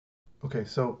Okay,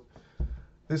 so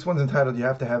this one's entitled You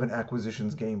Have to Have an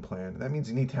Acquisitions Game Plan. That means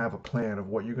you need to have a plan of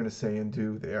what you're going to say and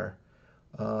do there.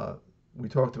 Uh, we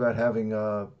talked about having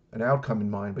an outcome in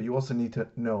mind, but you also need to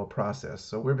know a process.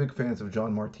 So we're big fans of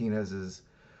John Martinez's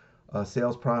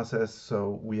sales process.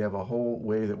 So we have a whole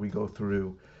way that we go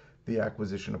through the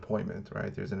acquisition appointment,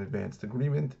 right? There's an advanced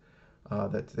agreement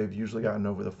that they've usually gotten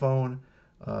over the phone.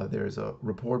 There's a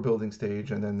rapport building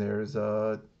stage, and then there's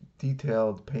a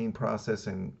detailed pain process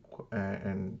and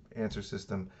answer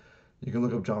system. You can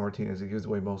look up John Martinez. He gives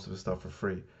away most of his stuff for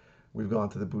free. We've gone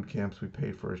to the boot camps. We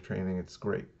paid for his training. It's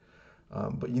great.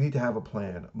 But you need to have a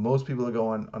plan. Most people that go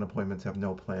on appointments have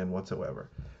no plan whatsoever.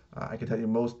 I can tell you,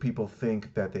 most people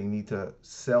think that they need to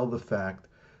sell the fact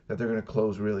that they're going to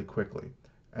close really quickly.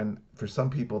 And for some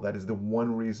people, that is the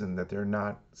one reason that they're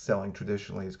not selling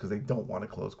traditionally is because they don't want to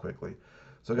close quickly.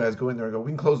 So guys go in there and go, we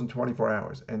can close in 24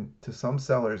 hours. And to some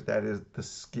sellers, that is the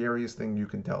scariest thing you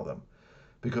can tell them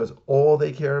because all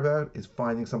they care about is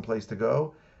finding some place to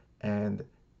go and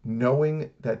knowing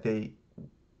that they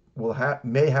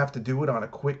may have to do it on a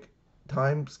quick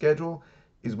time schedule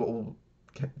is what will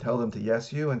tell them to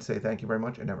yes you and say thank you very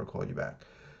much and never call you back.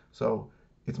 So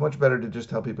it's much better to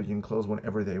just tell people you can close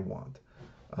whenever they want.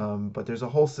 But there's a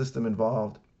whole system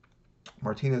involved.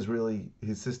 Martinez really,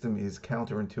 his system is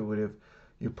counterintuitive.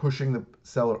 You're pushing the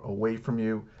seller away from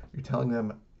you. You're telling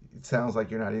them it sounds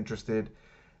like you're not interested,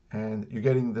 and you're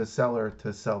getting the seller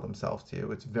to sell themselves to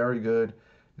you. It's very good.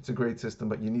 It's a great system,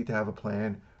 but you need to have a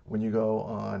plan when you go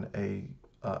on a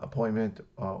appointment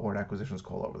or an acquisitions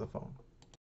call over the phone.